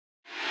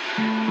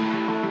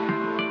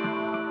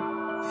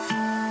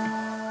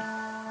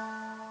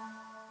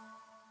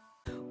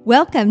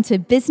Welcome to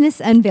Business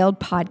Unveiled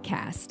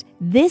Podcast.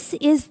 This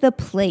is the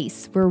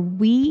place where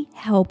we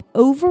help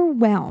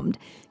overwhelmed,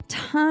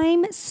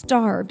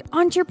 time-starved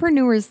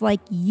entrepreneurs like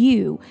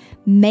you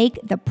make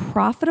the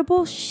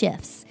profitable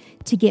shifts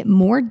to get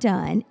more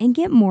done and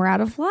get more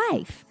out of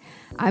life.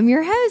 I'm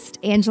your host,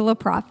 Angela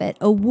Proffitt,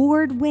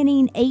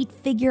 award-winning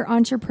 8-figure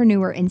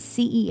entrepreneur and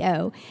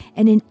CEO.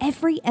 And in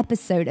every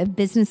episode of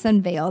Business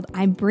Unveiled,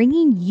 I'm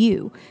bringing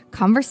you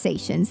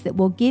conversations that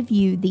will give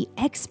you the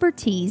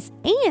expertise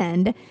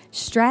and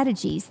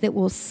strategies that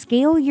will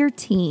scale your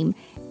team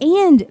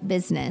and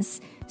business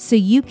so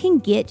you can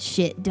get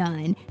shit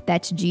done.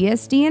 That's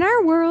GSD in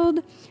our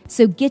world.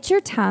 So get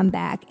your time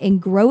back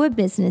and grow a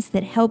business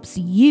that helps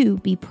you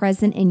be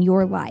present in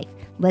your life.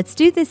 Let's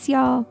do this,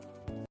 y'all.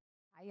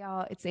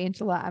 Y'all, it's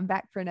Angela. I'm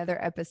back for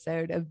another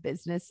episode of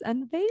Business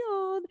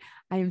Unveiled.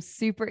 I am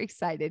super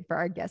excited for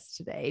our guest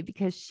today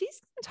because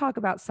she's going to talk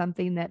about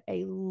something that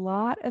a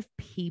lot of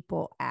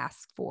people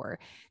ask for.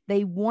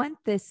 They want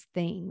this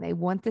thing, they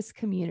want this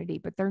community,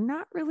 but they're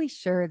not really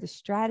sure the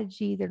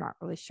strategy. They're not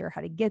really sure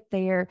how to get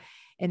there.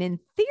 And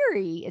in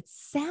theory, it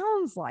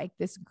sounds like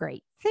this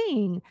great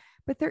thing,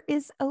 but there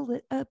is a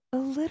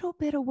little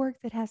bit of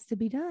work that has to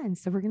be done.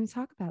 So we're going to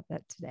talk about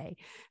that today.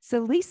 So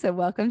Lisa,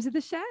 welcome to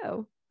the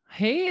show.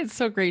 Hey, it's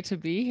so great to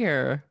be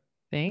here.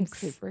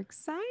 Thanks. I'm super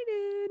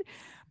excited.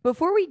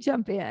 Before we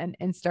jump in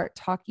and start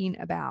talking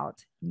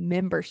about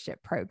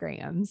membership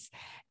programs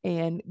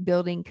and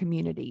building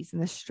communities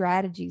and the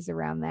strategies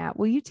around that,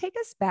 will you take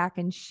us back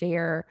and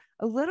share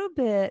a little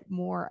bit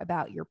more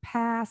about your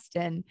past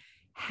and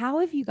how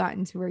have you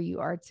gotten to where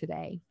you are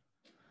today?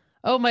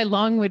 Oh, my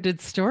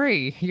long-winded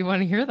story. You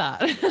want to hear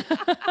that? I think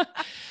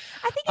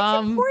it's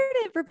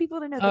important for people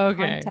to know the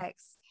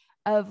context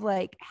of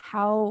like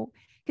how...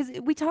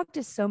 Because we talk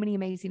to so many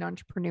amazing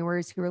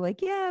entrepreneurs who are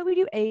like, yeah, we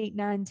do 8,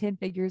 9, 10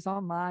 figures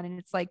online. And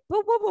it's like,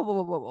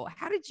 whoa.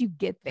 How did you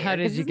get there? How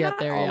did you get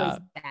there? Always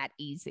that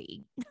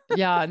easy.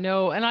 Yeah,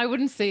 no. And I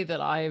wouldn't say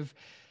that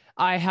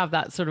I have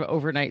that sort of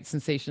overnight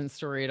sensation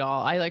story at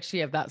all. I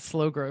actually have that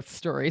slow growth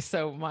story.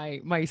 So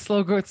my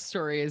slow growth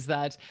story is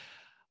that,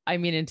 I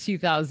mean, in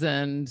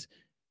 2000,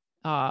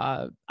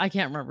 I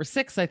can't remember,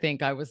 6, I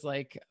think I was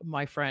like,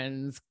 my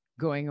friends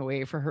going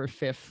away for her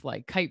 5th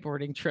like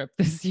kiteboarding trip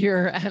this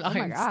year, and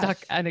I'm stuck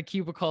in a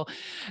cubicle.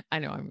 I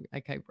know I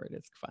kiteboard,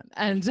 it's fun.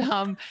 And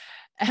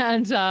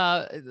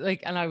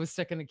I was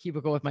stuck in a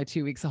cubicle with my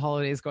 2 weeks of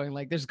holidays going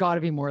like, there's got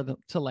to be more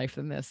to life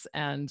than this.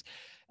 And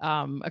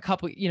a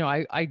couple,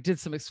 I did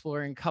some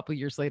exploring. A couple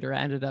years later, I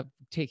ended up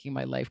taking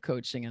my life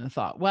coaching, and I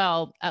thought,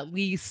 well, at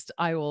least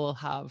I will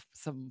have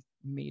some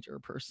major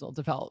personal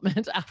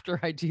development after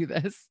I do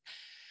this.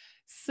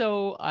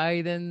 So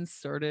I then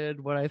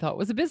started what I thought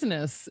was a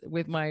business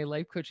with my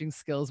life coaching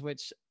skills,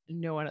 which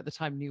no one at the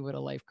time knew what a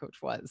life coach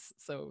was.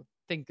 So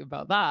think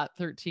about that.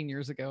 13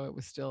 years ago, it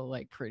was still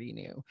like pretty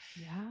new.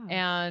 Yeah.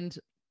 And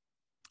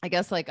I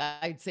guess like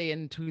I'd say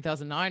in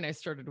 2009, I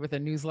started with a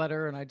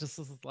newsletter, and I just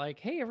was like,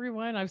 hey,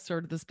 everyone, I've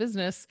started this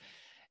business.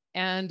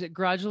 And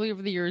gradually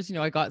over the years,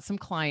 I got some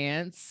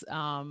clients,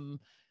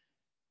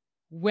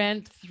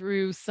 went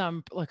through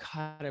some, like,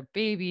 had a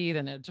baby,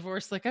 then a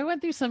divorce. Like I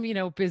went through some,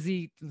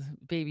 busy,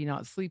 baby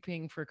not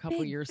sleeping for a couple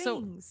of years.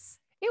 Things.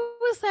 So it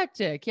was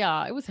hectic.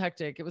 Yeah, it was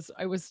hectic. It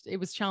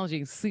was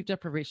challenging. Sleep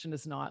deprivation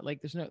is not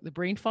like, the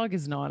brain fog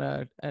is not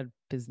a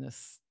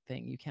business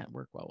thing. You can't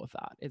work well with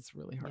that. It's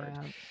really hard.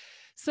 Yeah.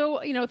 So,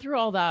 through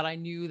all that, I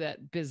knew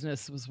that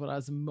business was what I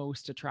was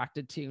most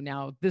attracted to.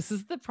 Now, this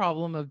is the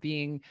problem of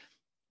being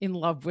in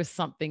love with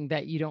something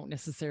that you don't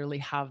necessarily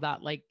have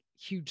that like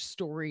huge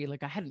story.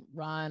 Like I hadn't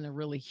run a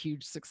really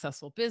huge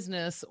successful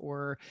business,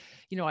 or,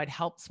 I'd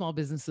helped small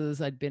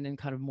businesses. I'd been in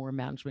kind of more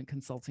management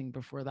consulting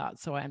before that.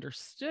 So I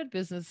understood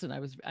business, and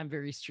I'm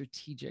very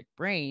strategic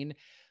brain,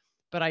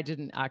 but I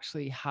didn't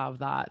actually have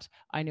that.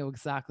 I know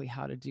exactly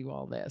how to do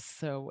all this.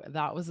 So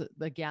that was,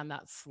 again,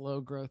 that slow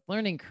growth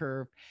learning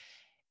curve,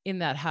 in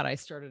that had I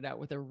started out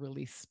with a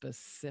really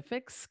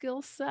specific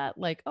skill set,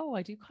 like, oh,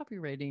 I do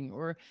copywriting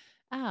or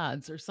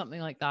ads or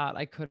something like that,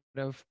 I could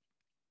have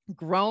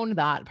grown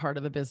that part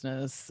of the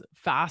business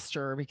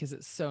faster because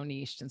it's so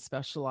niched and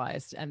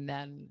specialized, and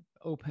then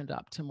opened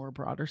up to more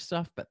broader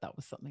stuff. But that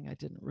was something I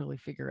didn't really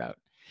figure out.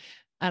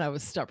 And I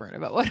was stubborn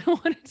about what I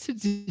wanted to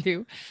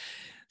do.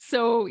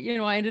 So,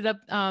 I ended up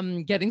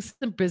getting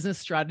some business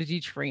strategy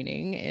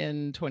training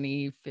in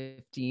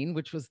 2015,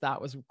 which was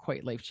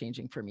quite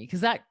life-changing for me,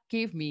 because that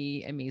gave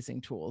me amazing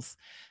tools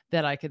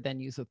that I could then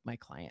use with my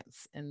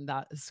clients. And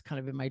that is kind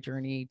of in my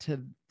journey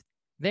to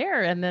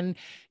there. And then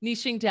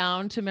niching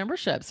down to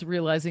memberships,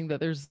 realizing that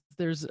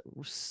there's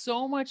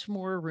so much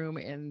more room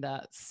in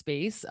that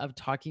space of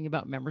talking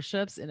about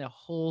memberships in a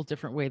whole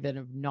different way that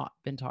have not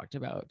been talked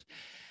about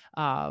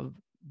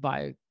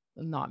by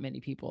not many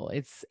people.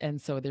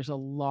 And so there's a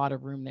lot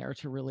of room there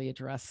to really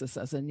address this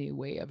as a new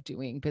way of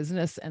doing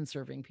business and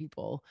serving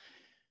people.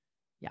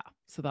 Yeah.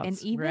 So that's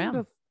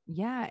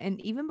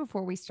and even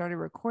before we started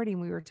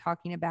recording, we were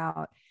talking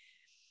about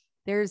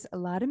there's a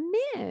lot of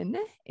men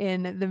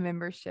in the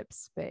membership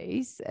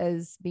space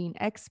as being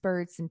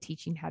experts and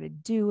teaching how to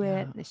do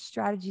it and the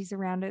strategies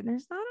around it. And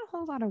there's not a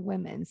whole lot of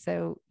women.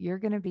 So you're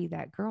going to be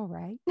that girl,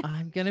 right?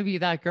 I'm going to be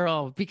that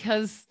girl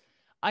because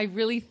I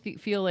really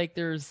feel like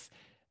there's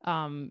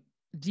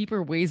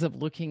deeper ways of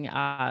looking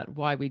at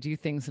why we do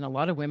things. And a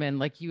lot of women,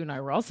 like you and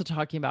I, were also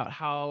talking about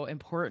how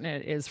important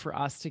it is for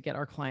us to get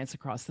our clients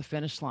across the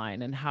finish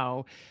line, and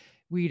how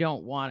we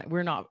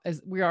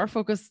are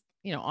focused,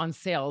 on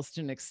sales to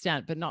an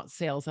extent, but not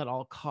sales at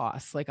all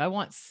costs. Like I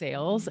want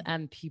sales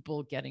and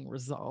people getting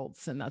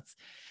results. And that's,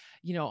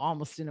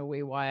 almost in a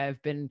way why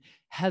I've been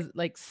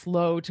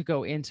slow to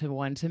go into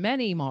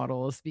one-to-many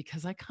models,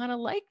 because I kind of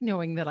like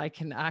knowing that I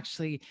can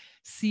actually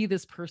see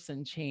this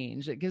person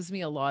change. It gives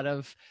me a lot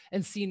of,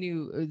 and see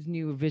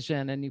new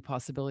vision and new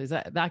possibilities.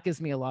 That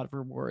gives me a lot of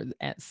reward.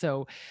 And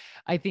so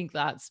I think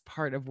that's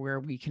part of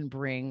where we can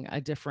bring a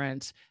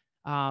different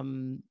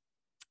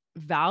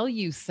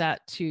value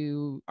set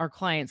to our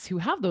clients who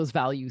have those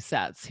value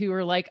sets, who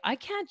are like, I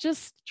can't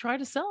just try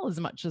to sell as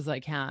much as I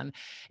can.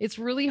 It's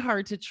really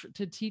hard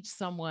to teach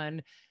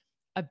someone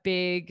a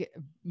big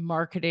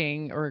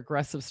marketing or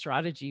aggressive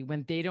strategy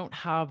when they don't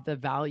have the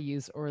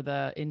values or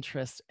the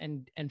interest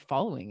and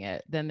following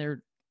it. Then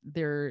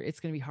it's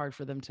going to be hard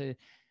for them to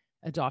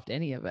adopt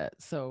any of it.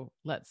 So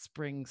let's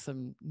bring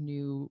some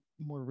new,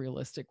 more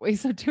realistic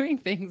ways of doing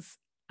things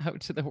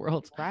out to the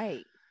world.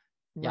 Right.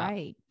 Yeah.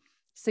 Right.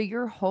 So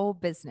your whole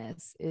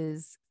business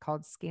is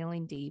called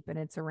Scaling Deep, and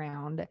it's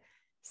around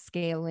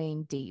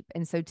scaling deep.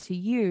 And so to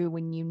you,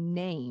 when you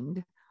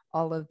named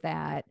all of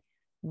that,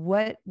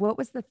 what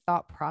was the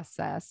thought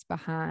process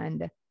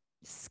behind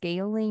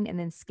scaling and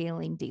then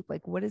scaling deep?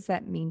 Like, what does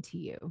that mean to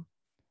you?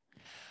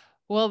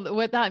 Well,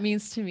 what that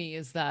means to me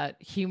is that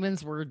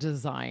humans were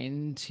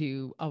designed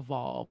to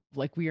evolve.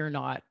 Like we are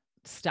not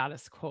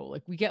status quo.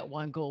 Like we get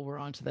one goal, we're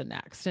on to the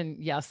next. And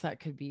yes,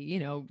 that could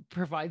be,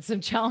 provide some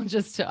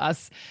challenges to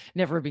us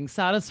never being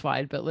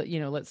satisfied. But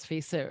let's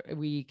face it,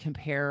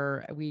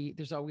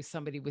 there's always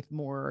somebody with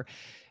more,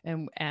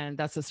 and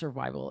that's a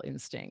survival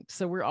instinct.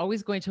 So we're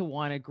always going to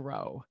want to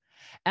grow.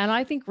 And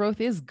I think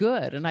growth is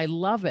good and I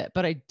love it,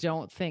 but I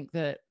don't think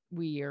that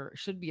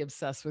should be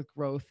obsessed with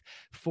growth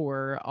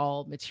for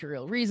all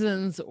material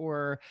reasons,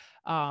 or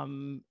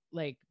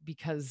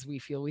because we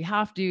feel we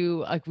have to.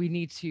 Like we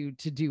need to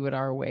do it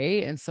our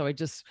way. And so I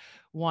just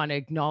want to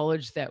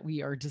acknowledge that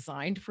we are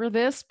designed for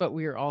this, but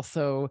we are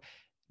also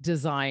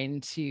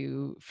designed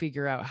to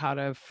figure out how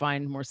to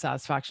find more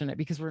satisfaction in it,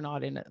 because we're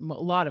not in it. A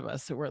lot of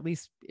us, or at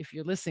least if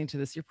you're listening to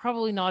this, you're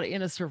probably not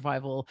in a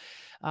survival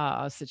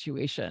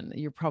situation.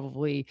 You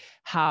probably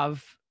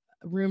have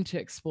room to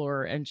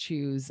explore and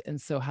choose.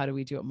 And so how do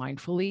we do it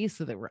mindfully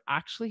so that we're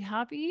actually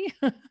happy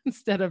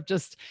instead of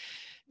just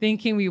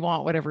thinking we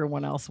want what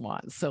everyone else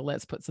wants? So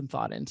let's put some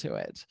thought into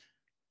it.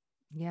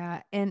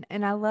 Yeah. And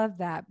I love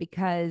that,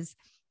 because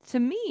to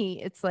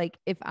me, it's like,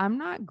 if I'm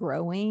not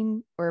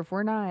growing, or if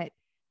we're not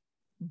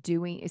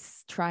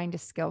trying to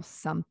scale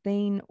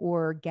something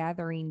or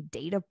gathering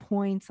data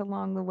points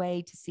along the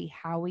way to see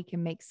how we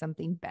can make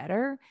something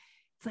better,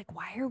 it's like,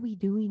 why are we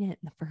doing it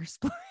in the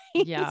first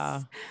place?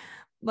 Yeah.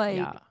 Like,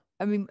 yeah.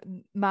 I mean,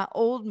 my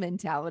old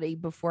mentality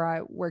before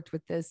I worked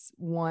with this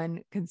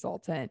one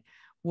consultant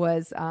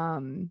was,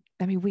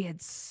 we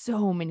had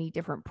so many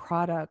different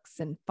products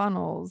and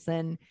funnels,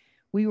 and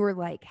we were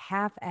like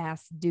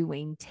half-ass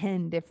doing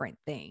 10 different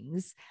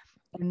things.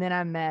 And then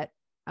I met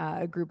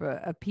a group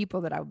of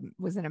people that I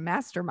was in a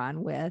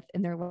mastermind with,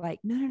 and they're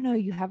like, no,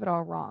 you have it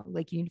all wrong.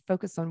 Like, you need to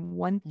focus on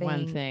one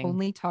thing,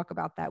 only talk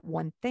about that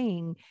one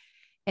thing,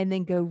 and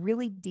then go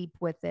really deep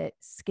with it,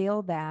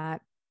 scale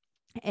that.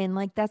 And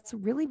like, that's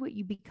really what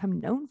you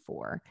become known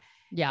for.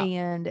 Yeah.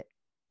 And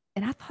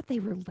I thought they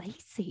were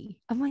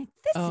lazy. I'm like,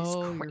 this is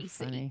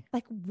crazy.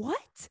 Like,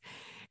 what?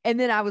 And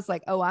then I was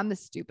like, oh, I'm the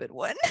stupid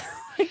one.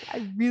 Like,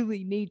 I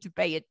really need to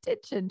pay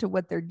attention to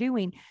what they're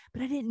doing.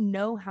 But I didn't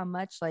know how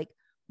much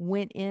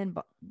went in,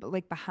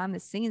 like behind the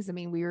scenes. I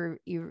mean, we were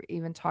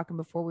even talking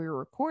before we were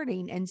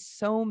recording, and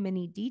so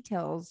many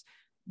details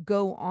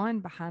go on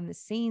behind the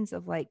scenes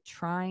of like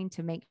trying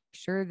to make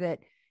sure that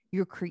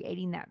you're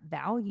creating that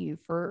value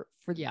for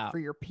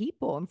your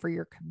people and for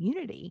your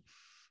community.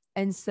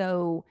 And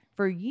so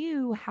for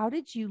you, how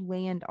did you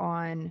land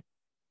on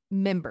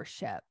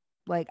membership?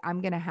 Like,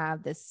 I'm going to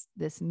have this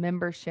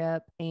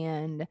membership,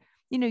 and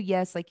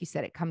yes, like you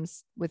said, it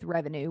comes with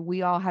revenue.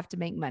 We all have to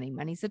make money.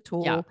 Money's a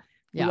tool.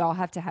 We all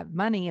have to have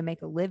money and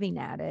make a living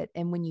at it.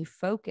 And when you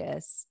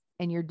focus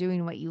and you're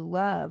doing what you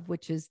love,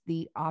 which is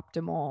the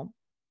optimal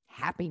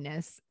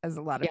happiness, as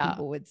a lot of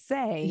people would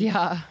say,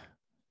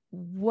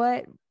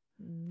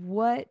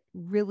 what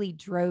really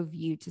drove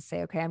you to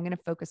say, okay, I'm going to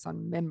focus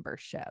on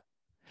membership?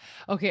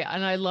 Okay.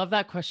 And I love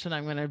that question.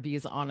 I'm going to be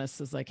as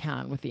honest as I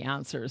can with the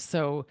answers.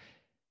 So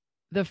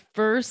the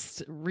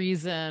first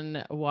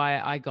reason why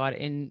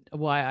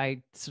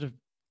I sort of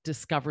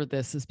discovered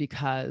this is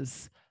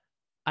because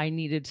I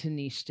needed to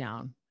niche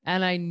down.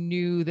 And I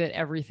knew that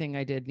everything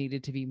I did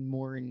needed to be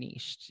more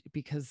niched,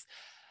 because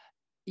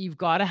you've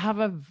got to have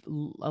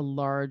a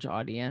large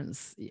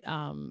audience,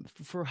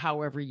 for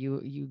however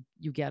you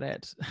get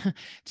it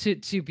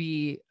to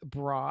be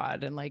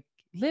broad and like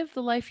live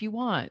the life you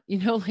want,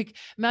 like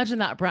imagine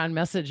that brand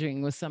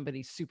messaging was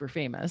somebody super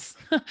famous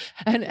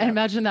and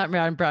imagine that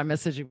brand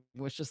messaging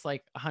was just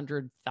like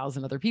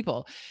 100,000 other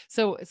people.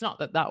 So it's not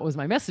that that was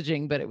my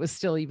messaging, but it was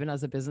still, even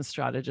as a business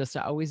strategist,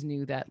 I always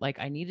knew that like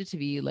I needed to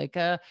be like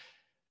a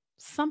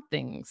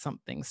something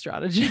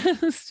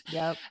strategist.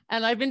 Yep.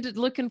 And I've been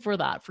looking for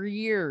that for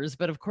years.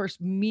 But of course,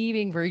 me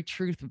being very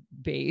truth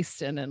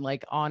based and then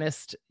like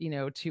honest,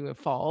 to a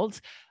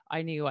fault,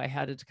 I knew I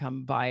had to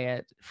come by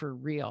it for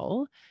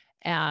real.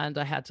 And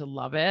I had to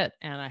love it.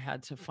 And I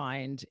had to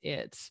find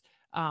it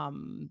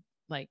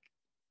like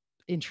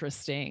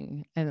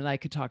interesting, and then I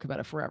could talk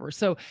about it forever.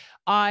 So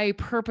I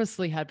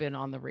purposely had been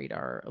on the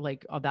radar,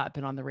 like that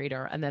been on the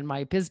radar. And then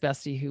my biz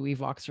bestie, who we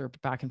Voxer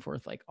back and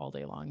forth like all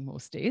day long,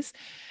 most days,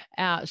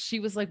 she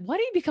was like, why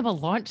don't you become a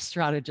launch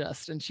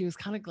strategist? And she was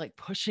kind of like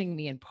pushing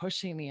me.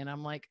 And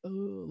I'm like,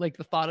 oh, like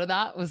the thought of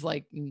that was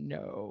like,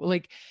 no,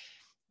 like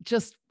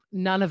just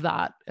none of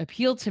that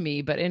appealed to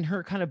me. But in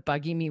her kind of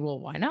bugging me, well,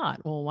 why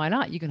not? Well, why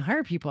not? You can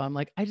hire people. I'm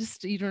like,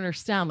 you don't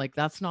understand. Like,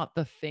 that's not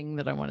the thing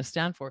that I want to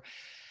stand for.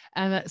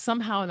 And that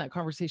somehow in that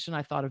conversation,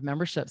 I thought of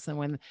memberships. And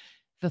when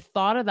the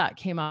thought of that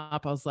came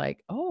up, I was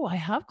like, oh, I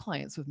have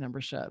clients with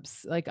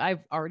memberships. Like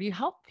I've already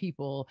helped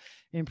people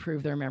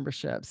improve their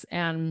memberships.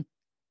 And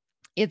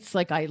it's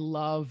like, I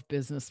love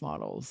business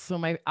models. So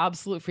my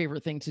absolute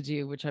favorite thing to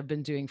do, which I've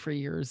been doing for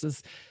years,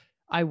 is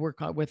I work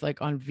with like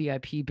on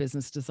VIP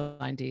business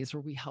design days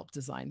where we help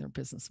design their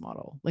business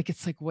model. Like,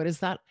 it's like, what is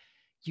that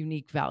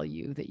unique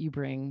value that you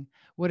bring?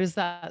 What is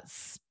that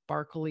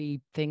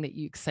sparkly thing that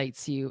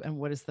excites you? And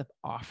what is the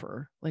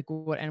offer? Like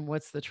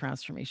what's the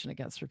transformation it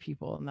gets for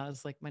people? And that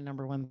is like my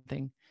number one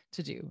thing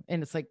to do.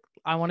 And it's like,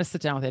 I want to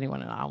sit down with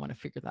anyone and I want to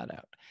figure that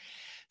out.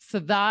 So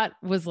that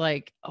was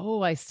like,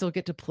 oh, I still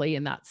get to play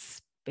in that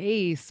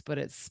space, but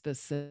it's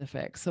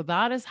specific. So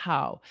that is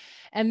how.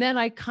 And then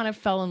I kind of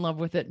fell in love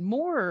with it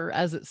more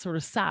as it sort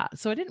of sat.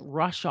 So I didn't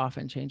rush off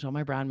and change all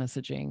my brand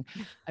messaging.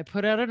 I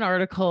put out an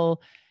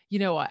article.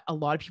 A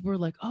lot of people were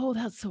like, oh,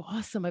 that's so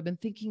awesome. I've been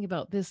thinking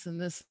about this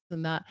and this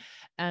and that.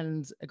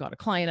 And I got a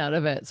client out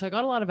of it. So I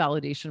got a lot of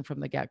validation from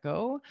the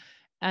get-go.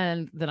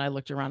 And then I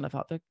looked around and I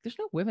thought, there's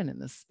no women in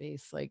this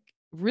space, like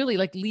really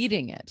like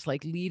leading it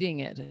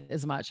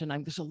as much. And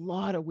there's a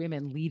lot of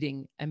women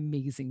leading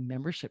amazing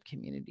membership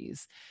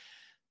communities.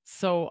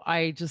 So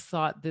I just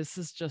thought, this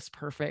is just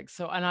perfect.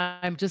 So, and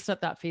I'm just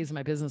at that phase of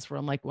my business where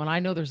I'm like, when I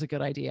know there's a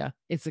good idea,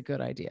 it's a good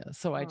idea.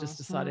 So I just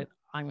decided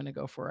I'm going to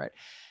go for it.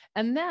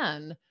 And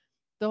then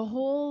the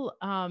whole,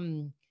 I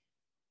don't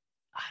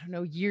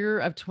know, year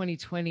of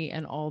 2020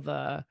 and all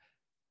the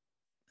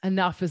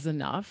enough is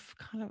enough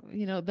kind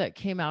of, that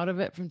came out of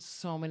it from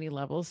so many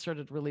levels,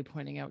 started really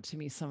pointing out to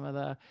me some of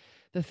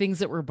the things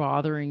that were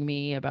bothering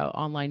me about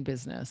online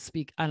business.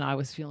 And I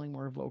was feeling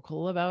more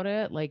vocal about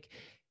it. Like,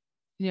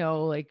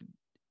 like,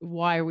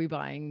 why are we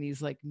buying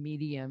these like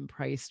medium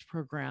priced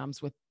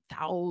programs with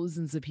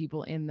thousands of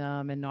people in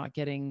them and not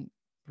getting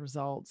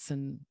results?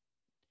 And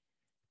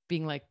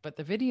being like, but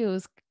the video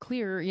is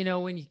clear,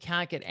 when you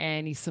can't get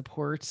any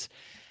support,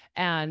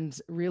 and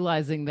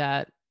realizing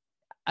that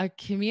a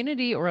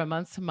community or a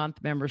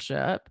month-to-month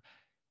membership,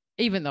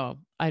 even though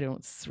I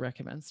don't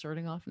recommend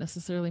starting off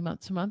necessarily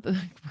month to month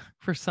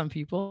for some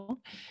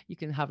people, you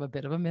can have a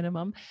bit of a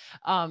minimum.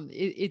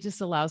 It just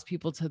allows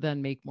people to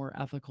then make more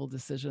ethical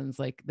decisions.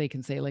 Like they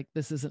can say like,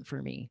 this isn't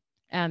for me.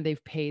 And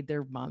they've paid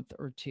their month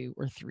or two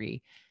or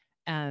three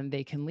and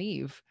they can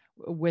leave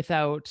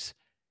without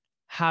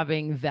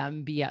having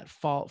them be at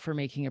fault for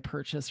making a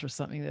purchase for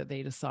something that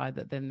they decide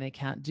that then they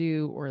can't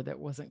do, or that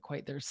wasn't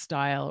quite their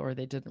style, or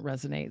they didn't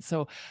resonate.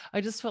 So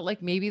I just felt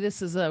like maybe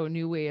this is a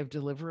new way of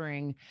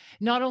delivering.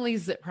 Not only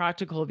is it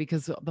practical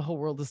because the whole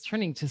world is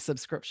turning to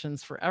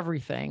subscriptions for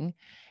everything,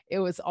 it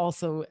was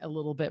also a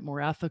little bit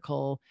more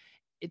ethical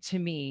to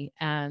me,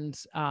 and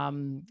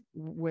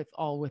with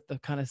the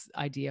kind of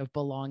idea of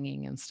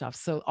belonging and stuff.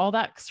 So all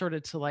that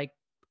started to like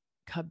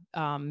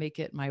make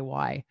it my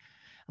why.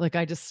 Like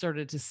I just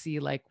started to see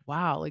like,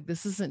 wow, like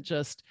this isn't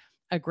just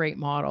a great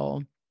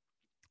model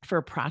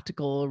for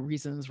practical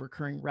reasons,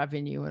 recurring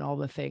revenue and all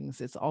the things.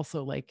 It's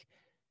also like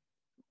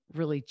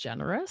really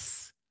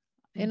generous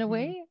in a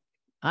way.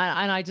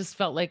 And I just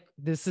felt like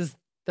this is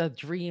the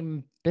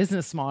dream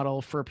business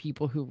model for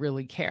people who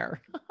really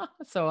care.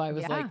 So I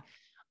was like,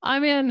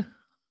 I'm in.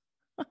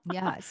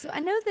 Yeah. So I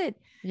know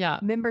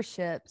that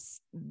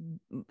memberships,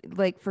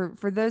 like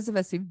for those of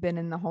us who've been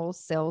in the whole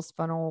sales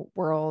funnel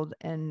world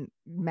and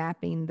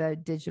mapping the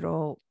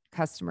digital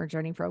customer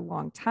journey for a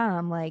long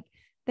time, like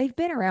they've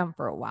been around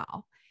for a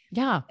while.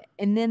 Yeah.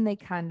 And then they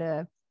kind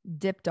of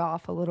dipped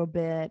off a little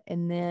bit.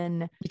 And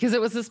then because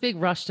it was this big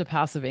rush to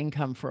passive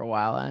income for a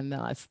while. And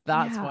that's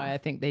why I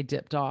think they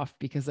dipped off,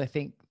 because I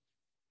think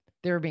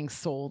they were being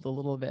sold a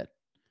little bit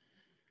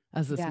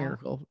as this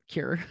miracle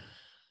cure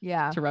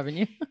to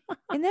revenue.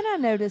 And then I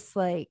noticed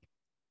like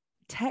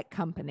tech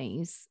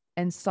companies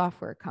and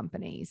software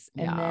companies,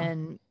 and Yeah.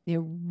 then,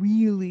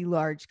 really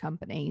large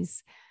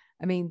companies.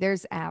 I mean,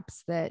 there's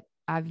apps that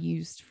I've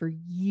used for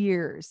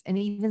years, and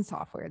even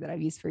software that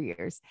I've used for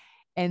years.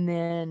 And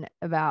then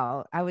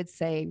about, I would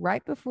say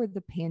right before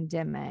the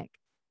pandemic,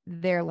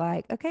 they're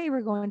like, okay,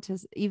 we're going to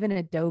even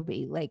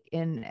Adobe, like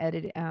in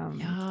edit, for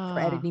Yeah.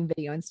 editing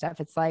video and stuff.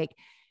 It's like,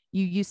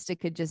 you used to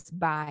could just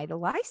buy the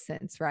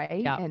license,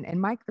 right? Yeah. And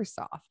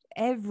Microsoft,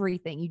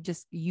 everything,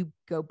 you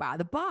go buy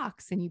the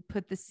box and you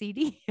put the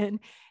CD in,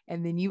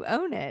 and then you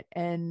own it.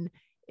 And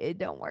it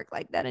don't work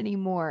like that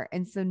anymore.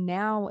 And so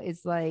now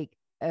it's like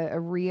a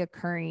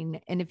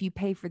reoccurring, and if you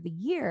pay for the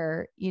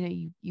year,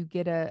 you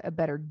get a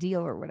better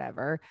deal or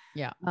whatever.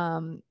 Yeah.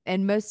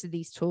 And most of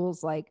these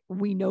tools, like,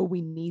 we know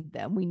we need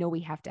them, we know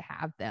we have to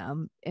have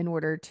them in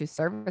order to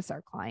service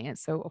our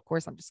clients. So of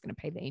course I'm just going to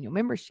pay the annual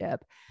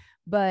membership.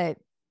 But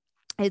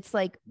it's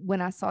like, when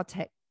I saw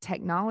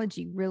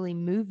technology really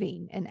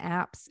moving and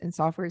apps and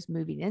software is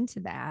moving into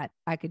that,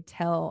 I could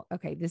tell,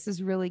 okay, this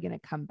is really going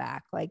to come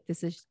back. Like,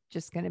 this is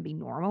just going to be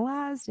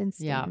normalized and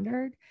Yeah.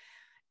 standard.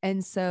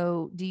 And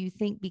so do you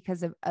think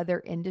because of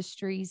other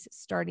industries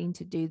starting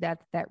to do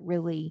that, that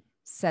really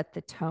set the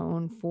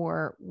tone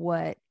for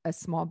what a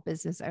small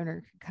business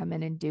owner could come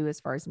in and do as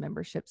far as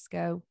memberships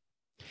go?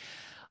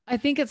 I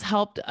think it's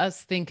helped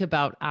us think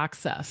about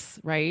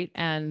access, right?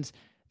 And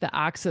the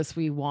access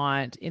we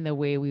want in the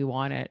way we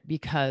want it,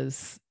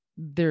 because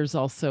there's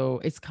also,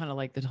 it's kind of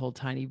like the whole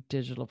tiny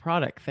digital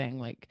product thing.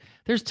 Like,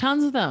 there's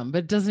tons of them, but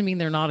it doesn't mean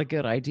they're not a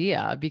good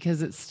idea,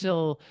 because it's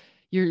still,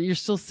 you're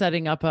still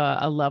setting up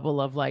a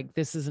level of like,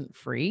 this isn't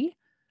free.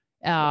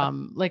 Yep.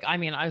 Like, I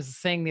mean, I was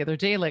saying the other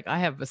day, like, I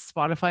have a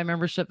Spotify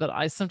membership that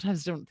I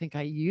sometimes don't think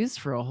I use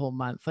for a whole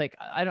month. Like,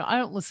 I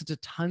don't listen to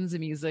tons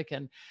of music,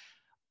 and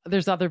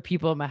there's other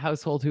people in my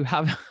household who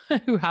have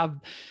who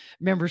have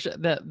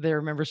membership, that their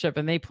membership,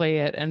 and they play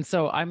it. And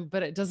so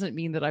but it doesn't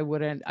mean that I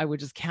would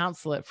just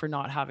cancel it for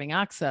not having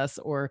access.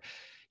 Or,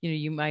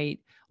 you might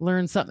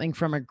learn something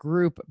from a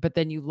group, but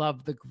then you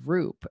love the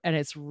group and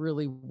it's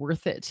really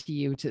worth it to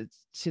you to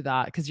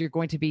that, because you're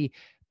going to be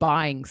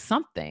buying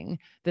something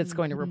that's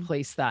going to Mm-hmm.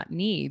 replace that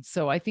need.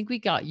 So I think we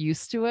got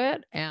used to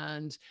it,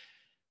 and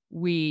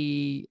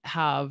we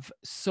have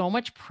so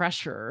much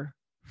pressure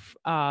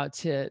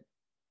to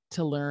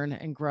learn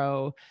and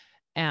grow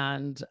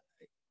and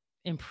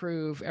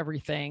improve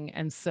everything.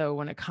 And so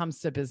when it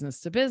comes to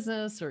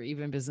business or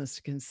even business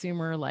to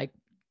consumer, like,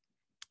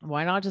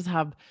 why not just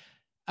have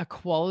a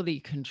quality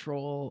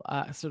control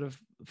sort of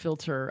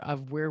filter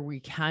of where we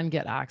can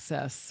get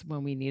access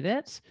when we need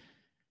it,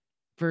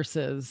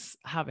 versus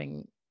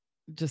having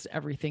just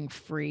everything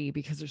free,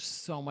 because there's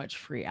so much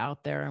free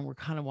out there, and we're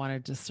kind of want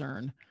to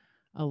discern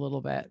a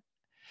little bit.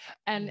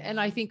 And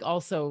I think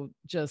also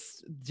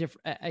just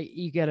different,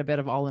 you get a bit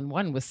of all in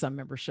one with some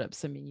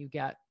memberships. I mean, you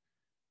get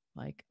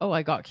like, oh,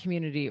 I got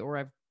community, or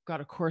I've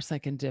got a course I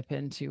can dip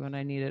into when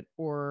I need it,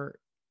 or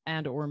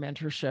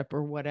mentorship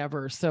or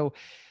whatever. So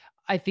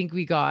I think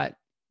we've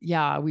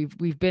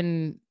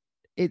been,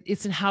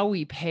 it's in how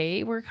we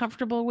pay we're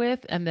comfortable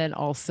with, and then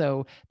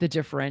also the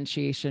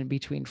differentiation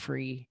between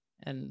free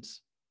and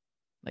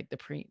like the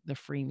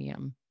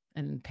freemium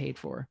and paid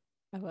for.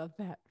 I love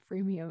that,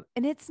 freemium.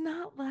 And it's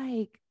not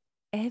like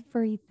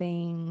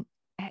everything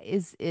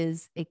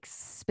is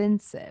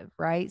expensive,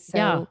 right?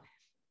 Yeah. So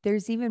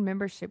there's even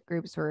membership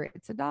groups where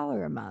it's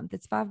 $1 a month,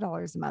 it's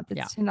 $5 a month,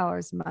 Yeah. it's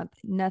 $10 a month.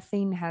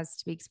 Nothing has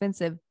to be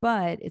expensive,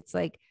 but it's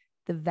like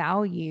the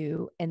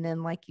value. And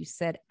then, like you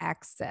said,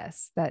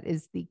 access, that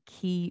is the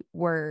key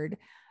word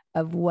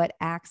of what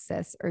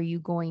access are you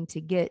going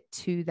to get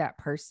to that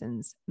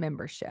person's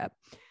membership.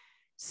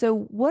 So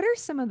what are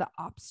some of the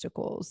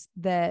obstacles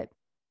that,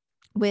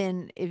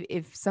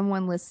 if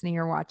someone listening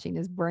or watching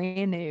is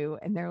brand new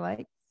and they're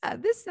like,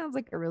 this sounds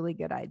like a really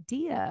good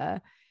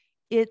idea,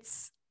 it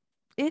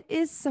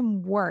is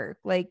some work.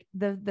 Like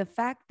the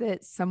fact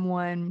that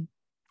someone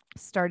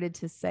started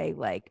to say,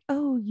 like,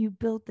 oh, you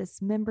built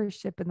this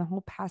membership and the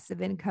whole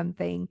passive income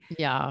thing,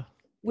 Yeah.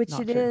 which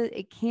Not it true. is,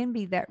 it can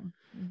be that,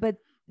 but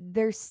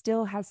there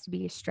still has to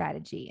be a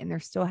strategy, and there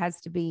still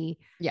has to be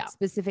Yeah.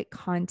 specific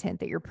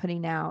content that you're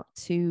putting out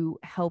to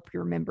help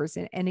your members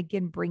and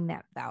again, bring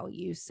that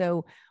value.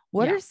 So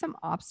what Yeah. are some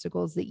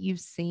obstacles that you've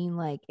seen,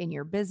 like in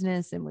your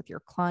business and with your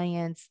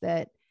clients,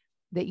 that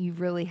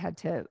you've really had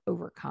to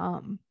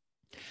overcome?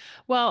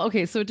 Well,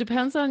 okay. So it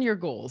depends on your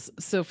goals.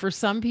 So for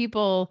some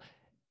people,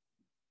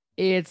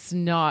 it's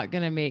not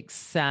going to make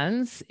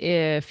sense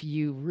if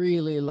you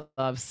really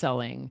love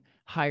selling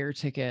higher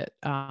ticket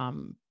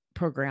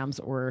programs,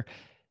 or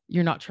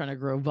you're not trying to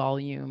grow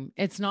volume.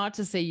 It's not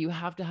to say you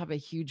have to have a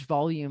huge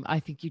volume. I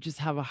think you just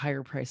have a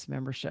higher price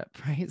membership,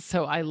 right?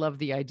 So I love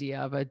the idea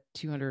of a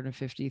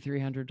 $250,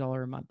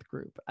 $300 a month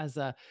group as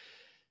a,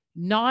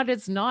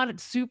 it's not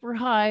super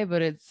high,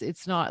 but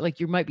it's not like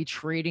you might be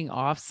trading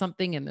off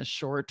something in the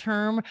short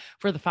term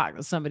for the fact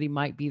that somebody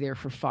might be there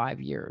for 5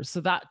 years.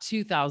 So that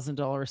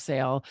 $2,000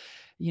 sale,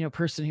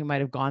 person who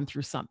might have gone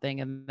through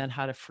something and then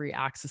had a free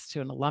access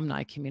to an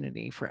alumni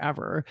community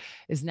forever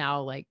is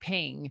now like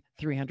paying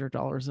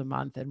 $300 a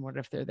month. And what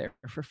if they're there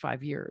for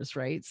 5 years,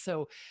 right?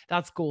 So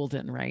that's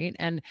golden, right?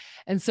 And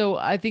so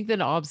I think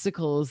that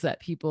obstacles that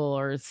people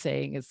are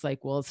saying, it's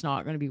like, well, it's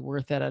not going to be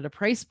worth it at a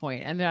price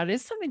point. And that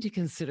is something to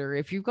consider.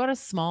 If you've got a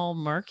small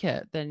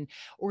market, then,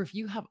 or if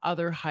you have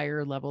other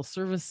higher level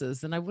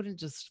services, then I wouldn't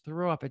just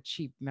throw up a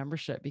cheap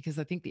membership, because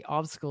I think the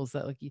obstacles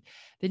that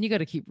then you got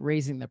to keep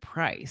raising the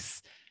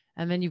price.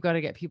 And then you've got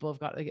to get people have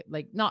got to get,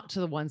 like, not to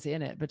the ones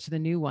in it, but to the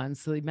new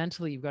ones. So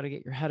mentally, you've got to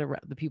get your head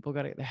around, the people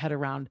got to get their head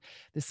around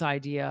this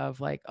idea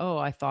of like, oh,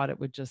 I thought it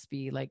would just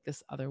be like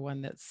this other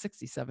one that's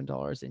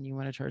 $67 and you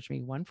want to charge me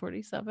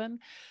 $147.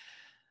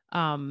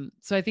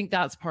 So I think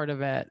that's part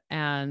of it.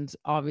 And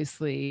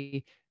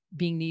obviously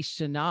being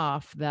niched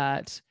enough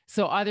that,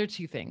 so either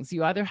two things,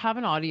 you either have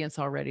an audience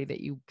already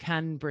that you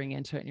can bring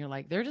into it and you're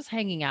like, they're just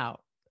hanging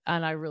out,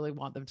 and I really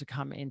want them to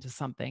come into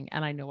something,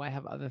 and I know I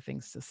have other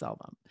things to sell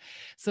them.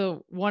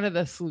 So one of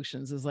the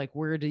solutions is like,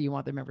 where do you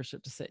want the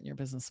membership to sit in your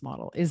business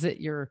model? Is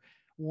it your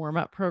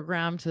warm-up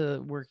program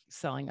to work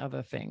selling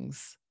other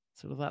things?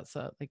 So that's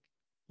a like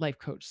life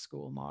coach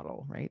school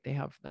model, right? They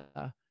have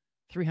the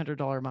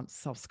 $300 a month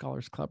self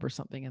scholars club or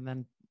something, and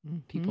then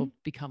people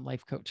become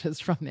life coaches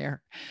from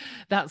there.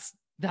 That's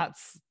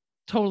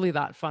totally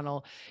that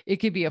funnel. It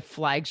could be a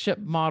flagship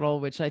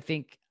model, which I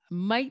think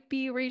might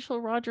be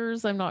Rachel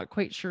Rogers. I'm not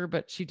quite sure,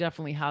 but she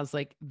definitely has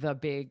like the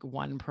big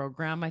one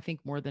program, I think,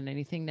 more than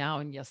anything now.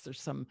 And yes,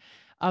 there's some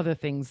other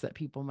things that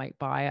people might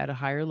buy at a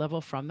higher level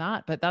from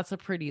that, but that's a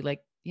pretty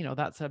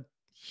that's a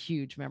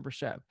huge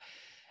membership.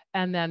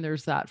 And then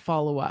there's that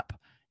follow up.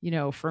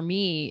 For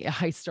me,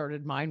 I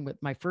started mine with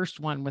my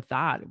first one with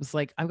that. It was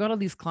like, I've got all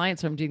these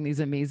clients who I'm doing these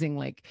amazing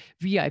like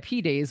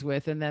VIP days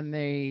with, and then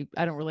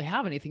I don't really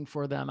have anything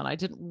for them. And I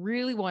didn't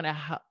really want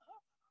to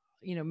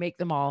make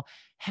them all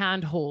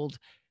handhold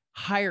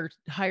higher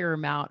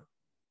amount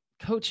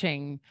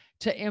coaching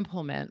to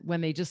implement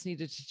when they just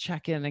needed to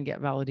check in and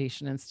get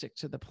validation and stick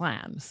to the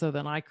plan. So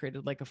then I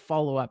created like a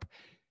follow-up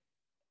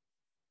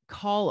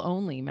call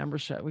only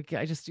membership.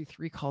 I just do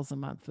 3 calls a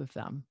month with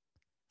them.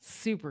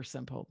 Super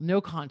simple,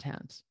 no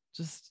content,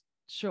 just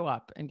show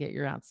up and get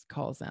your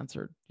calls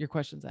answered, your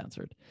questions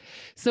answered.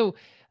 So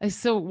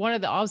one of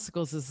the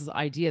obstacles is this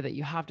idea that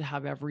you have to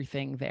have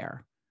everything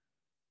there.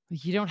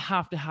 You don't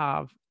have to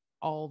have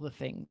all the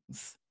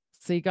things.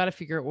 So you got to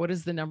figure out what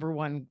is the number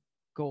one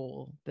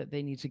goal that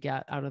they need to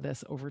get out of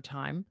this over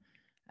time,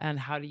 and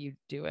how do you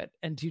do it?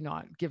 And do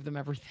not give them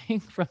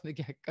everything from the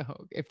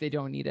get-go if they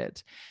don't need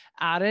it.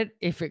 Add it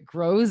if it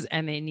grows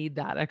and they need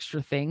that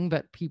extra thing,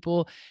 but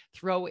people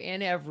throw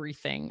in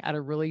everything at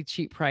a really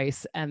cheap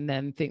price and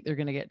then think they're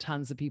going to get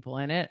tons of people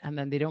in it, and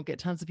then they don't get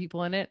tons of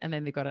people in it, and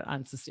then they've got an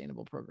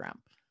unsustainable program.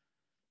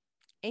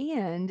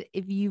 And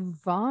if you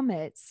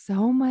vomit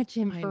so much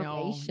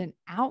information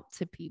out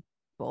to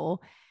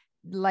people,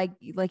 like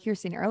you're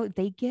saying earlier,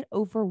 they get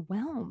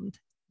overwhelmed.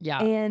 Yeah.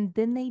 And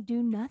then they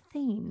do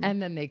nothing. And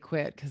then they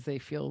quit because they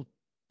feel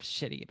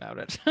shitty about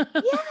it.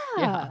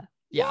 Yeah.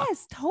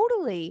 Yes,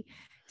 totally.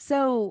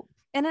 So,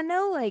 and I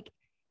know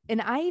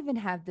and I even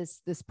have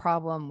this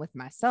problem with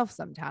myself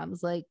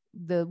sometimes. Like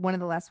one of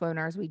the last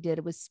webinars we did,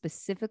 it was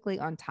specifically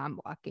on time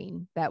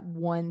blocking, that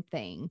one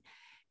thing.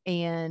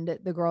 And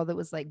the girl that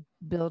was like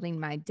building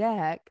my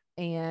deck,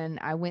 and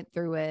I went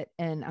through it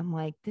and I'm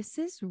like, this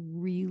is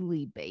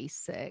really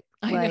basic.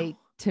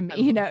 To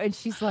me, and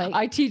she's like,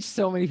 I teach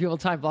so many people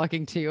time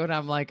blocking too. And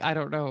I'm like, I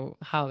don't know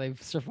how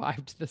they've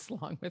survived this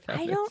long without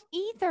it. I don't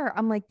either.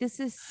 I'm like, this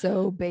is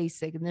so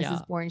basic and this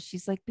is boring.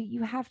 She's like, but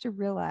you have to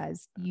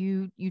realize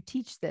you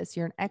teach this,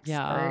 you're an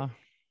expert.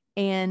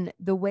 And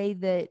the way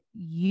that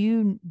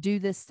you do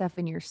this stuff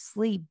in your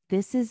sleep,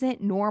 this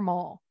isn't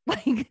normal.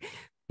 Like,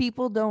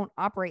 people don't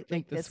operate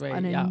like this way,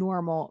 on a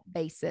normal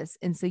basis.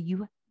 And so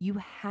you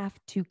have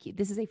to keep,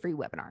 this is a free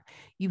webinar.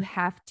 You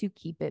have to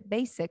keep it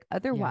basic.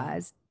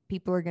 Otherwise,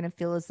 people are going to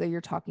feel as though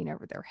you're talking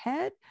over their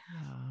head,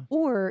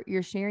 or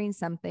you're sharing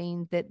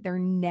something that they're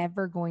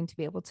never going to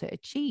be able to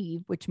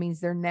achieve, which means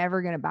they're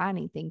never going to buy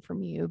anything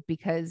from you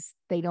because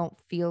they don't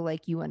feel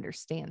like you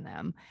understand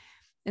them.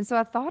 And so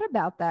I thought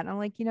about that, and I'm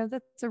like,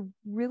 that's a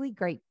really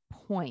great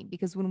point,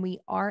 because when we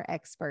are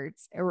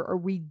experts or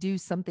we do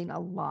something a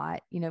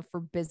lot,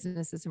 for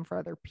businesses and for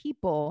other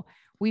people,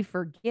 we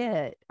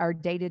forget our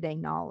day-to-day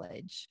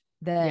knowledge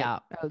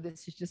that, oh,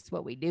 this is just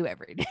what we do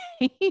every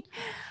day.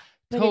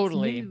 But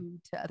totally. It's new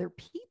to other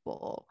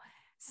people.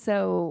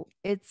 So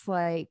it's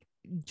like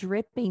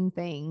dripping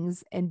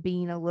things and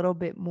being a little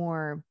bit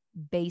more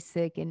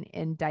basic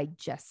and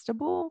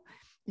digestible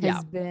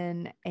has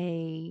been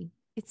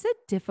it's a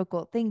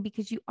difficult thing,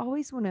 because you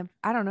always want to,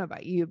 I don't know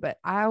about you, but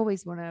I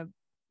always want to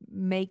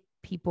make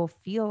people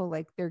feel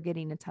like they're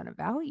getting a ton of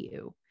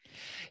value.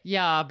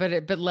 Yeah,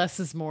 but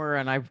less is more.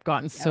 And I've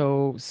gotten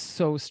so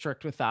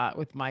strict with that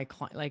with my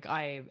client. Like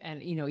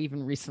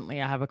even recently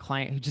I have a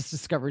client who just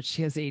discovered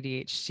she has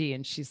ADHD,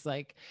 and she's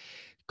like,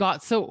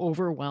 got so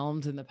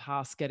overwhelmed in the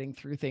past getting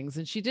through things.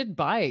 And she did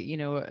buy,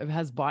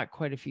 has bought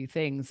quite a few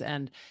things.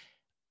 And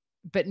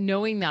but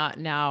knowing that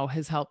now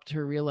has helped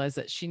her realize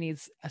that she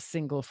needs a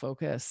single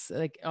focus,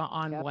 like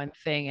on one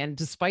thing. And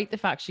despite the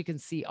fact she can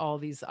see all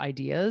these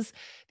ideas,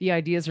 the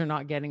ideas are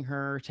not getting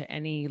her to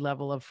any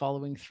level of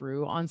following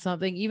through on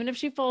something. Even if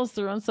she follows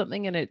through on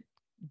something and it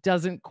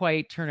doesn't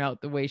quite turn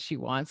out the way she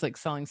wants, like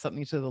selling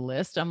something to the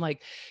list, I'm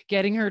like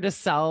getting her to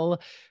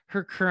sell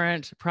her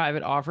current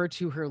private offer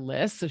to her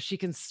list so she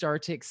can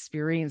start to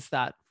experience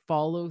that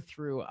follow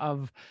through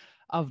of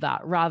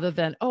that, rather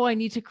than, oh, I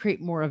need to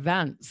create more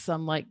events.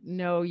 I'm like,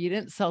 no, you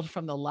didn't sell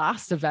from the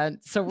last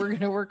event. So we're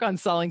going to work on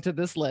selling to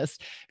this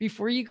list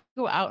before you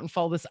go out and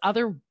follow this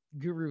other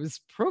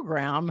guru's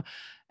program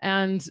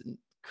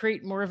and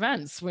create more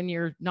events when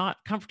you're not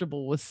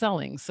comfortable with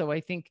selling. So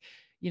I think,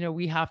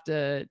 we have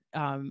to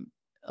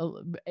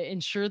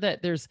ensure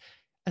that there's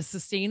a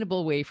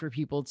sustainable way for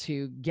people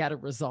to get a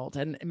result.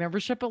 And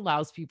membership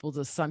allows people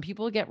to, some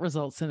people get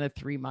results in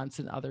 3 months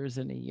and others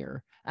in a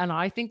year. And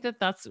I think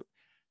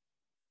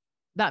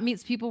that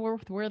meets people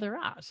where they're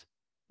at.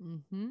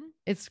 Mm-hmm.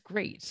 It's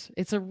great.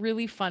 It's a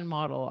really fun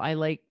model. I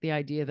like the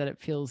idea that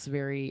it feels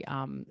very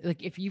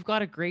like if you've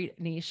got a great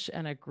niche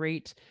and a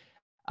great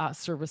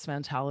service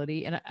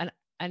mentality, and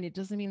it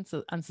doesn't mean it's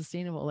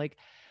unsustainable. Like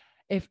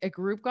if a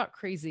group got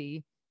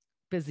crazy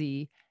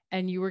busy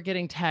and you were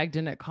getting tagged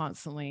in it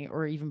constantly,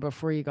 or even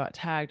before you got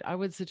tagged, I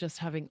would suggest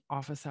having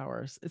office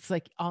hours. It's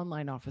like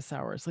online office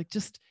hours. Like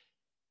just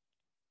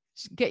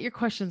get your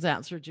questions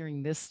answered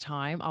during this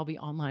time. I'll be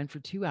online for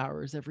 2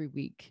 hours every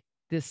week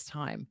this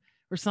time,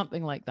 or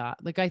something like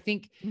that. Like I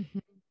think,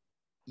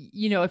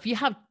 if you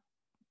have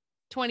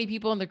 20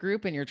 people in the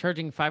group and you're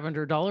charging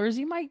 $500,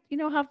 you might,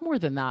 have more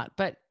than that.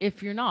 But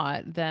if you're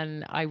not,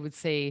 then I would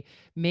say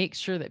make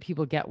sure that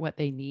people get what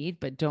they need,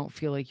 but don't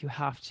feel like you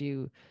have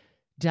to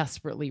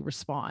desperately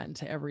respond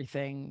to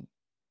everything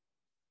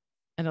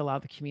and allow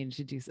the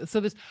community to do so. So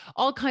there's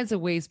all kinds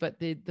of ways, but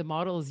the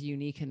model is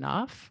unique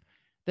enough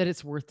that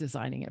it's worth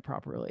designing it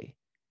properly.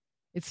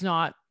 It's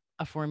not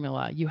a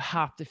formula. You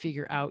have to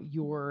figure out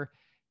your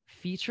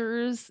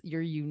features,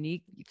 your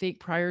unique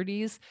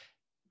priorities,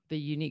 the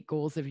unique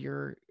goals of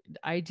your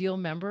ideal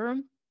member.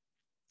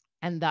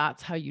 And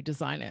that's how you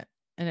design it.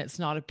 And it's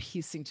not a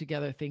piecing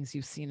together things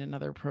you've seen in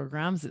other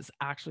programs. It's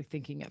actually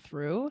thinking it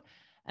through.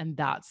 And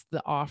that's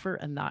the offer,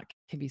 and that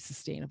can be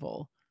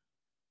sustainable.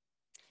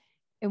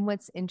 And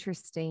what's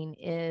interesting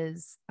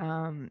is,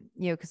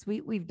 because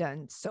we've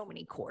done so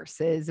many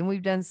courses and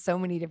we've done so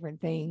many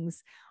different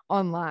things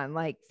online,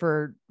 like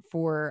for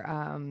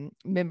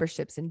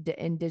memberships and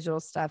digital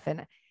stuff.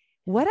 And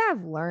what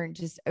I've learned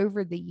just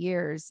over the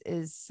years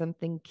is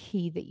something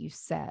key that you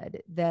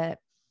said, that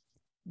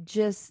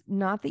just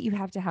not that you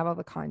have to have all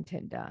the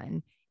content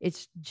done.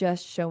 It's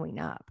just showing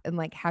up and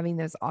like having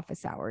those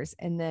office hours,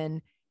 and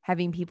then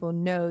having people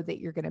know that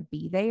you're going to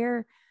be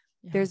there.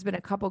 Yeah. There's been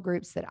a couple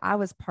groups that I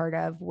was part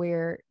of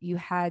where you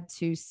had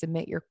to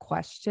submit your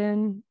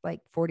question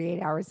like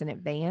 48 hours in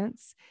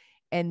advance,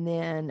 and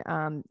then,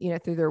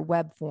 through their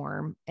web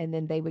form, and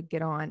then they would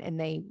get on and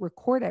they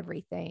record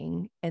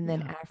everything. And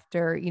then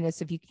after,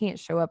 so if you can't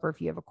show up or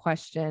if you have a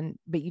question,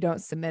 but you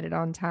don't submit it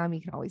on time,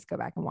 you can always go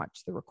back and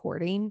watch the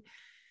recording.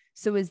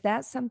 So is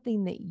that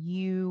something that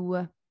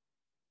you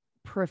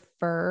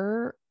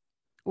prefer,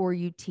 or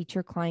you teach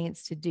your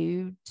clients to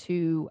do,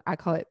 I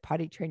call it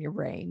potty train your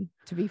brain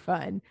to be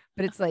fun,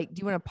 but it's like, do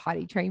you want to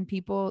potty train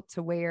people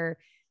to where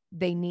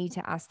they need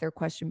to ask their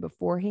question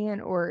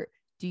beforehand, or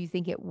do you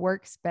think it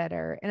works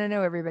better? And I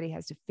know everybody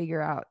has to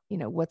figure out,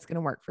 what's going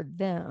to work for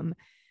them,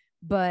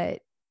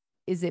 but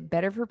is it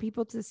better for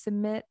people to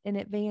submit in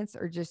advance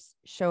or just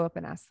show up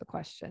and ask the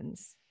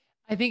questions?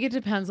 I think it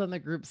depends on the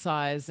group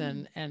size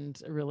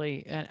and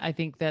really, and I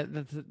think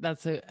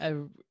that's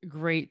a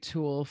great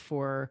tool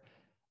for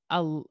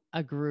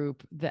a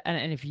group that,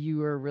 and if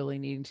you are really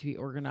needing to be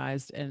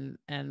organized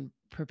and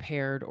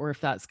prepared, or if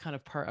that's kind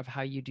of part of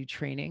how you do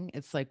training,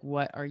 it's like,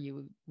 what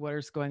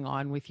is going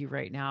on with you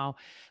right now?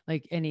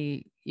 Like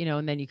any,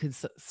 and then you can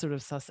sort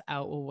of suss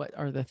out, well, what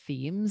are the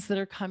themes that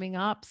are coming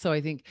up? So I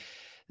think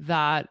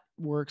that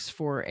works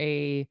for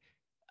a,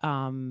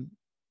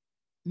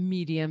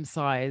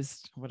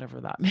 medium-sized, whatever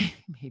that may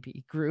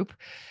be, group.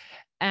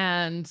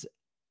 And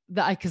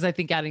because I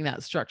think adding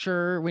that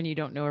structure when you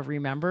don't know every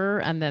member,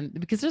 and then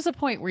because there's a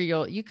point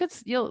where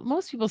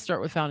most people start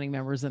with founding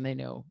members and they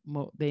know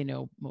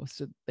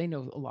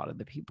a lot of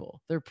the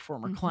people, they're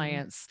former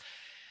clients.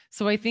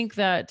 So I think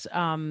that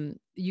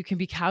you can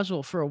be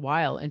casual for a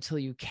while until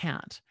you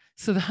can't.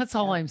 So that's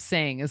all I'm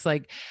saying is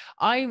like,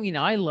 I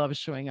love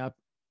showing up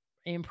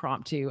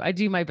impromptu. I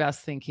do my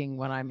best thinking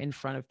when I'm in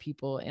front of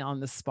people on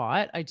the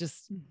spot.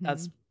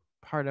 That's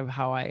part of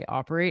how I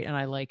operate, and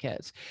I like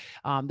it.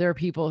 There are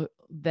people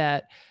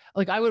that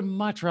like, I would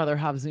much rather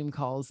have Zoom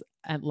calls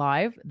and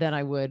live than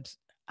I would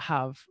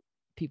have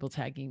people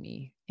tagging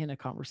me in a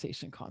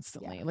conversation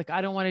constantly. Yeah. Like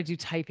I don't want to do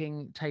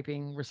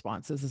typing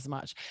responses as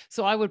much.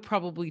 So I would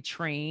probably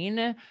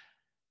train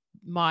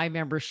my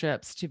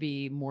memberships to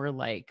be more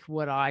like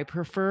what I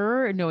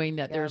prefer, knowing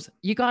that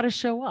you got to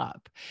show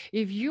up.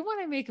 If you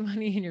want to make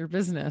money in your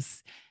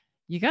business,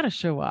 you got to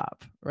show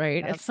up,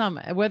 right?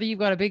 Yep. Whether you've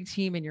got a big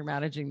team and you're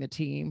managing the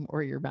team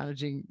or you're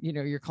managing,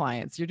 your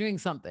clients, you're doing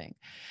something.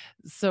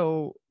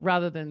 So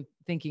rather than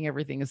thinking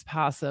everything is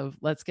passive,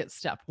 let's get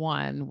step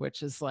one,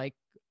 which is like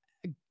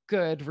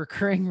good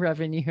recurring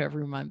revenue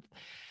every month,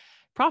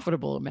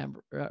 profitable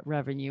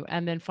revenue,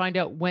 and then find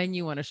out when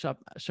you want to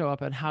show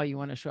up and how you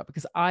want to show up.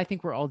 Because I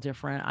think we're all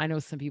different. I know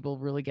some people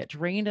really get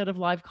drained out of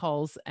live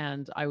calls,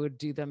 and I would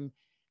do them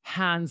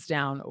hands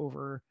down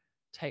over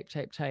type.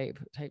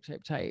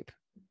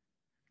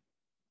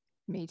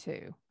 Me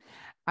too.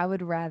 I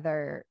would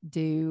rather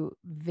do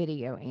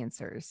video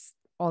answers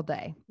all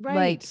day. Like,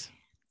 Right.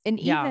 and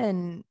Yeah.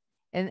 even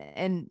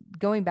and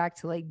going back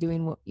to like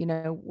doing what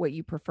what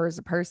you prefer as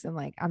a person,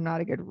 like I'm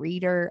not a good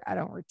reader. I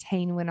don't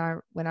retain when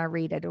I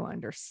read. I don't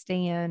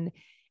understand.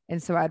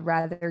 And so I'd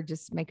rather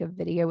just make a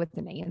video with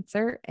an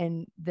answer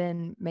and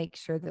then make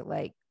sure that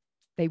like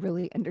they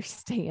really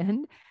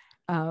understand.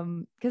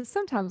 Because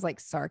sometimes like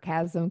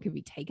sarcasm could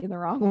be taken the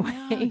wrong way.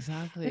 Yeah,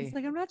 exactly. It's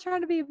like, I'm not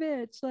trying to be a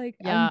bitch. Like,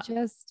 Yeah. I'm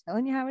just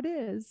telling you how it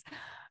is.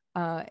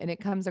 And it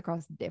comes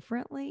across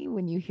differently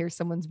when you hear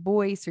someone's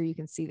voice or you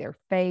can see their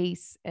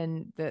face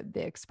and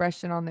the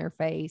expression on their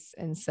face.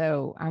 And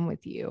so I'm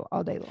with you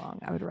all day long.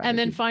 I would rather. And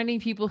then finding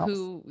people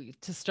who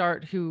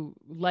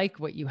like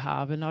what you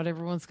have, and not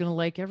everyone's going to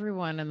like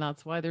everyone. And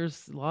that's why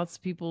there's lots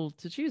of people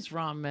to choose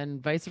from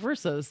and vice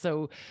versa.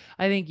 So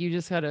I think you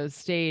just got to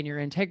stay in your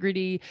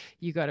integrity.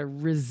 You got to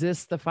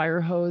resist the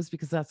fire hose,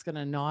 because that's going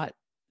to not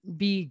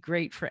be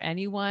great for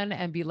anyone,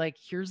 and be like,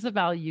 here's the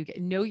value.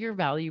 Know your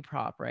value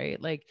prop, right?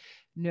 Like,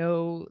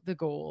 know the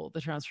goal,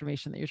 the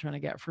transformation that you're trying to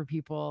get for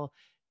people,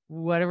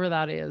 whatever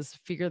that is,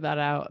 figure that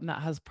out. And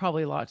that has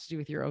probably a lot to do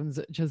with your own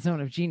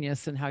zone of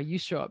genius and how you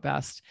show up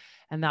best.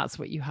 And that's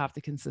what you have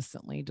to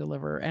consistently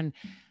deliver. And,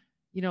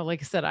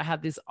 like I said, I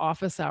had this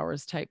office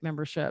hours type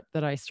membership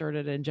that I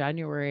started in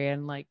January,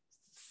 and like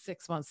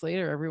 6 months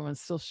later, everyone's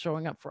still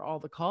showing up for all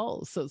the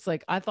calls. So it's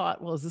like, I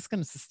thought, well, is this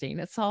going to sustain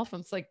itself?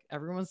 And it's like,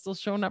 everyone's still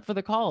showing up for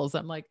the calls.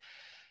 I'm like,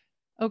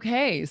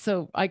 okay,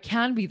 so I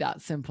can be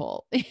that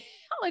simple.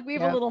 Like, we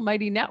have a little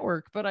mighty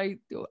network, but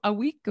a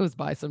week goes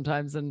by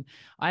sometimes and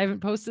I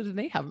haven't posted and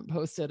they haven't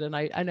posted. And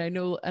I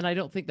know, and I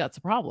don't think that's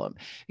a problem,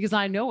 because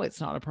I know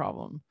it's not a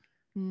problem.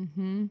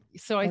 Mm-hmm.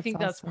 So I think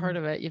that's part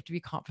of it. You have to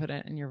be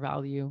confident in your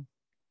value.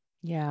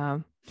 Yeah.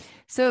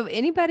 So if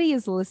anybody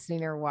is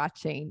listening or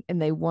watching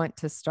and they want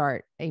to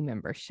start a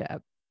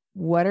membership,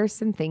 what are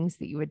some things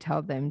that you would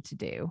tell them to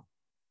do?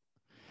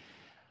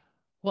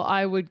 Well,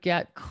 I would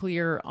get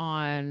clear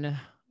on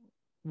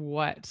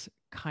what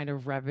kind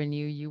of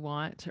revenue you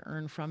want to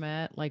earn from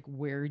it. Like,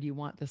 where do you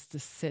want this to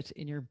sit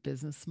in your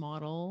business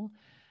model?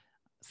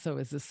 So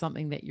is this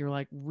something that you're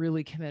like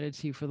really committed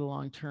to for the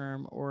long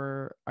term,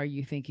 or are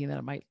you thinking that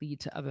it might lead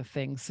to other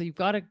things? So you've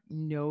got to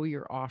know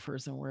your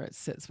offers and where it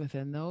sits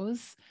within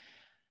those.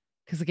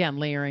 Because again,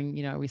 layering,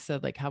 we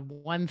said, like, have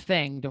one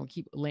thing, don't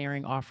keep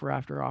layering offer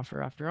after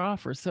offer after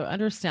offer. So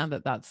understand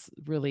that that's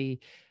really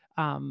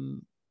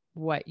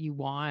what you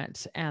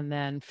want, and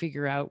then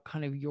figure out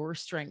kind of your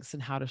strengths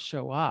and how to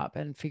show up,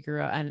 and figure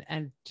out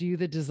and do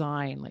the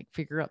design, like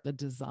figure out the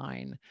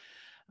design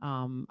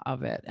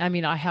of it. I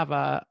mean, I have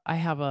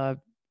a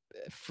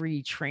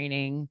free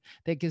training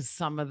that gives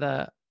some of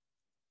the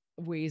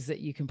ways that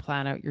you can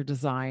plan out your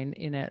design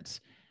in it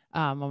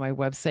on my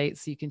website.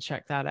 So you can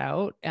check that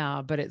out.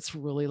 But it's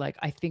really like,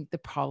 I think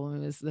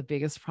the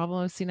biggest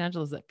problem I've seen,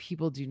 Angela, is that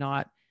people do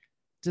not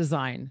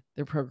design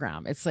their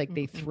program. It's like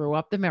they throw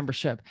up the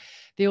membership.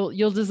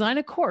 You'll design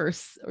a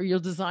course, or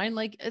you'll design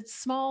like a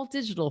small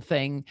digital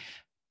thing,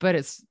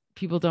 but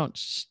people don't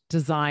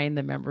design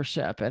the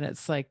membership. And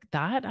it's like,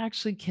 that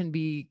actually can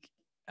be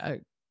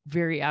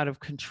very out of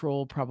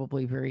control,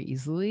 probably very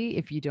easily,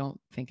 if you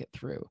don't think it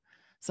through.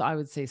 So I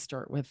would say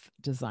start with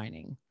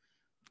designing.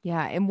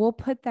 Yeah. And we'll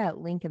put that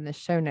link in the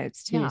show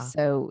notes too. Yeah.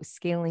 So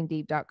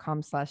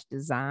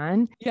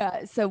scalingdeep.com/design.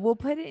 Yeah. So we'll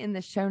put it in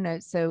the show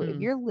notes. So if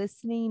you're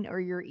listening,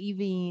 or you're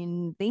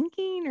even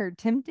thinking or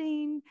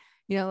tempting,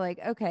 like,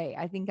 okay,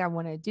 I think I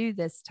want to do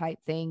this type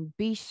thing,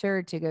 be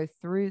sure to go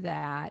through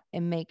that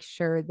and make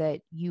sure that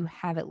you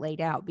have it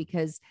laid out.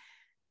 Because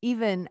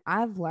even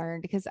I've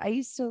learned, because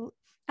I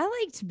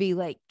like to be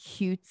like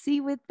cutesy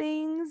with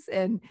things.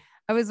 And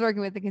I was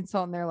working with a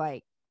consultant. They're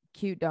like,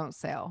 cute don't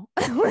sell.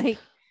 Like,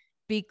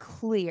 be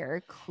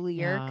clear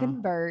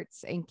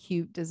converts and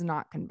cute does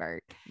not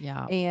convert.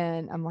 Yeah.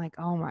 And I'm like,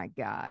 oh my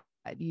God,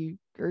 you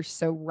are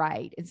so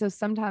right. And so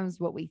sometimes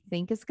what we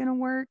think is going to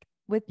work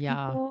with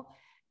people,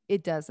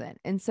 it doesn't.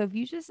 And so if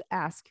you just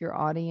ask your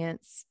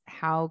audience,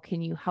 how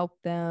can you help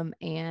them,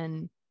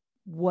 and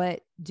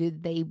what do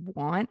they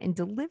want, and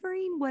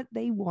delivering what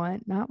they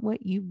want, not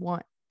what you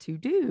want to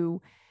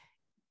do,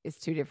 is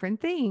two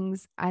different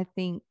things, I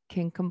think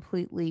can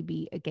completely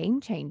be a game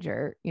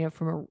changer,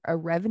 from a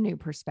revenue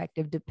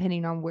perspective,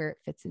 depending on where it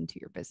fits into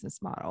your business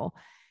model.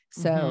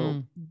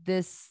 So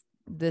this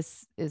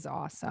is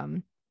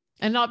awesome.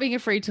 And not being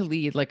afraid to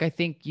lead. Like, I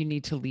think you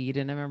need to lead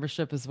in a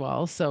membership as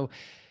well. So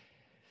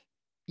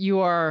you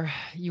want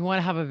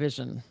to have a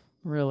vision.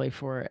 really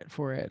for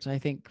it. I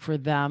think for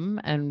them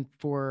and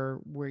for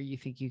where you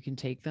think you can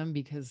take them,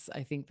 because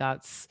I think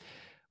that's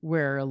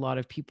where a lot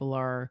of people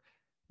are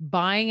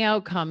buying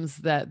outcomes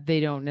that they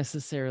don't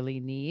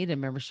necessarily need,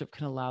 and membership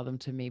can allow them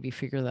to maybe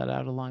figure that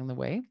out along the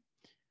way.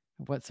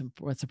 What's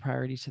a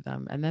priority to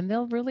them, and then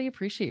they'll really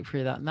appreciate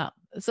for that. And that,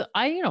 so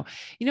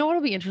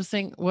what'll be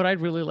interesting, what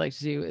I'd really like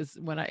to do is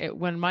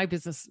when my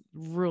business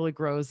really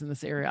grows in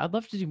this area, I'd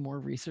love to do more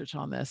research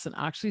on this and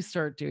actually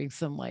start doing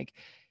some like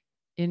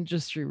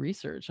industry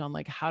research on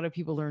like how do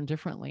people learn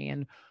differently,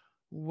 and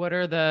what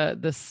are the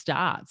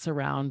stats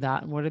around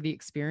that, and what are the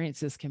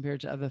experiences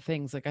compared to other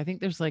things. Like I think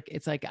there's like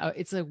it's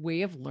a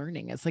way of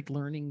learning. It's like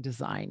learning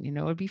design.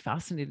 It'd be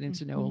fascinating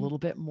to know a little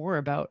bit more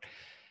about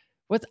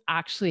what's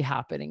actually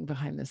happening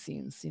behind the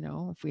scenes.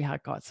 If we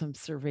had got some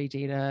survey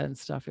data and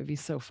stuff, it'd be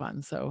so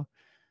fun. So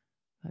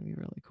that'd be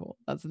really cool.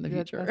 That's in the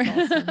future.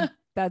 That's awesome.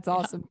 That's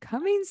awesome.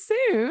 Coming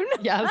soon.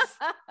 Yes.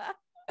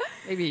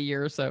 Maybe a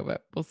year or so,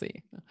 but we'll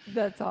see.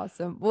 That's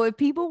awesome. Well, if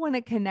people want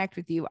to connect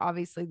with you,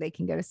 obviously they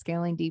can go to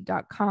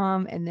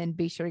scalingdeep.com, and then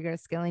be sure to go to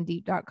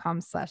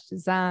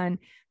scalingdeep.com/design.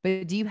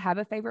 But do you have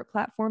a favorite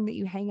platform that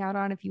you hang out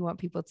on if you want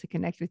people to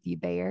connect with you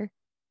there?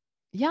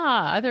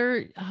 Yeah,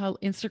 either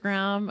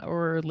Instagram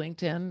or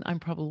LinkedIn. I'm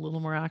probably a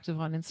little more active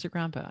on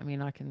Instagram, but I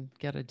mean, I can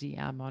get a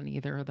DM on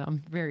either of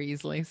them very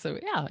easily. So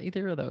yeah,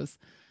 either of those.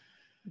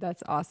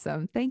 That's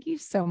awesome. Thank you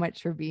so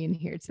much for being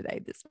here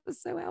today. This was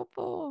so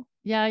helpful.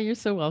 Yeah, you're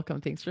so welcome.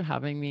 Thanks for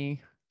having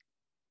me.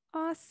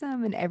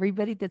 Awesome. And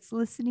everybody that's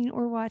listening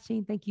or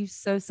watching, thank you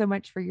so, so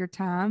much for your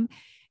time.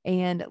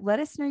 And let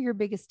us know your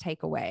biggest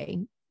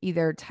takeaway.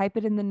 Either type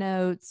it in the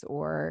notes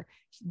or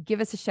give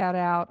us a shout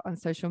out on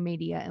social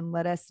media, and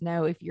let us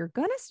know if you're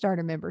going to start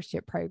a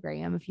membership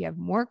program. If you have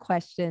more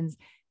questions,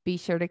 be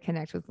sure to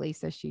connect with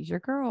Lisa. She's your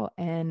girl.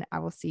 And I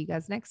will see you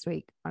guys next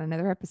week on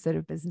another episode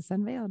of Business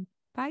Unveiled.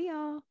 Bye,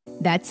 y'all.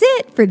 That's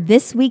it for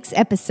this week's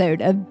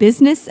episode of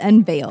Business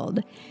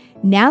Unveiled.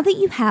 Now that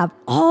you have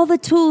all the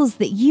tools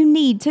that you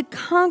need to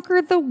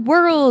conquer the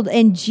world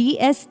and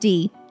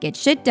GSD, get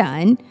shit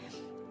done,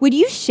 would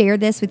you share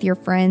this with your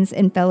friends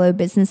and fellow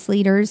business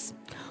leaders?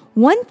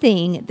 One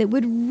thing that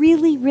would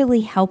really, really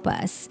help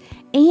us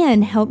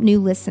and help new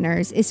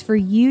listeners is for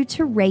you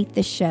to rate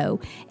the show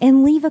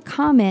and leave a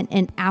comment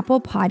in Apple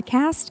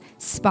Podcast,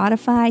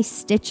 Spotify,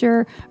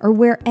 Stitcher, or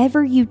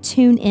wherever you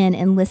tune in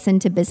and listen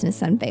to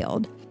Business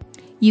Unveiled.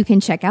 You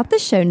can check out the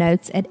show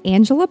notes at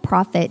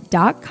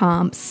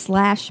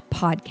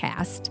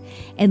angelaproffitt.com/podcast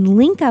and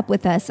link up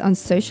with us on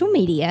social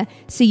media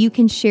so you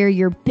can share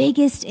your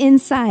biggest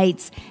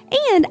insights.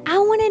 And I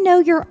want to know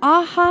your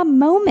aha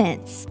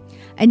moments.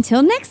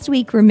 Until next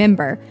week,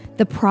 remember,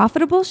 the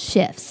profitable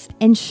shifts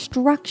and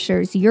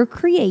structures you're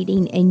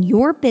creating in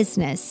your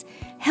business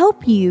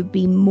help you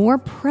be more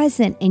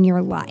present in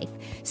your life.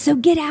 So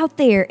get out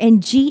there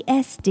and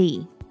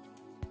GSD.